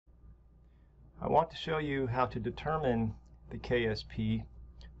I want to show you how to determine the KSP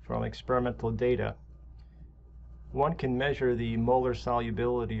from experimental data. One can measure the molar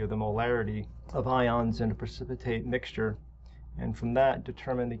solubility or the molarity of ions in a precipitate mixture, and from that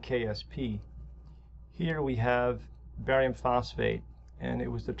determine the KSP. Here we have barium phosphate, and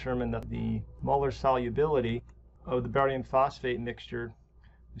it was determined that the molar solubility of the barium phosphate mixture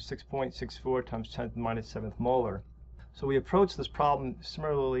was 6.64 times 10 to the minus 7th molar. So we approach this problem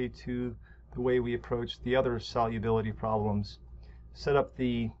similarly to the way we approach the other solubility problems. Set up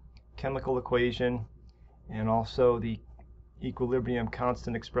the chemical equation and also the equilibrium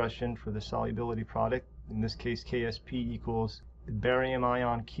constant expression for the solubility product. In this case, KSP equals the barium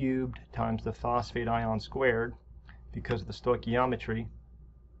ion cubed times the phosphate ion squared because of the stoichiometry.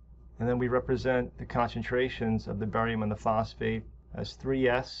 And then we represent the concentrations of the barium and the phosphate as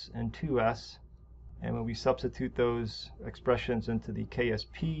 3s and 2s. And when we substitute those expressions into the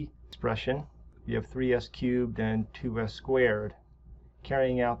KSP expression, we have 3s cubed and 2s squared.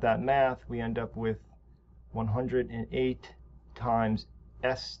 Carrying out that math, we end up with 108 times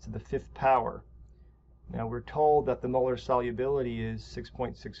s to the 5th power. Now we're told that the molar solubility is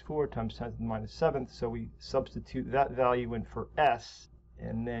 6.64 times 10 to the minus 7th, so we substitute that value in for s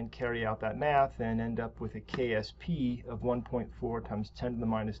and then carry out that math and end up with a KSP of 1.4 times 10 to the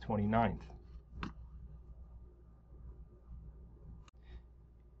minus 29th.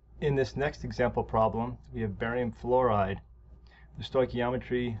 In this next example problem, we have barium fluoride. The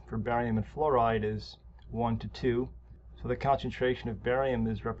stoichiometry for barium and fluoride is 1 to 2. So the concentration of barium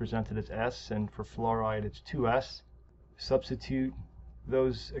is represented as S, and for fluoride it's 2S. Substitute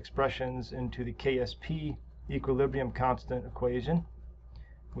those expressions into the KSP equilibrium constant equation.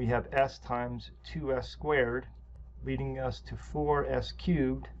 We have S times 2S squared, leading us to 4S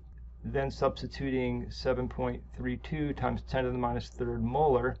cubed. Then substituting 7.32 times 10 to the minus 3rd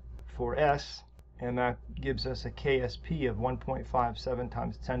molar for S, and that gives us a KSP of 1.57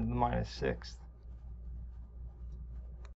 times 10 to the minus 6th.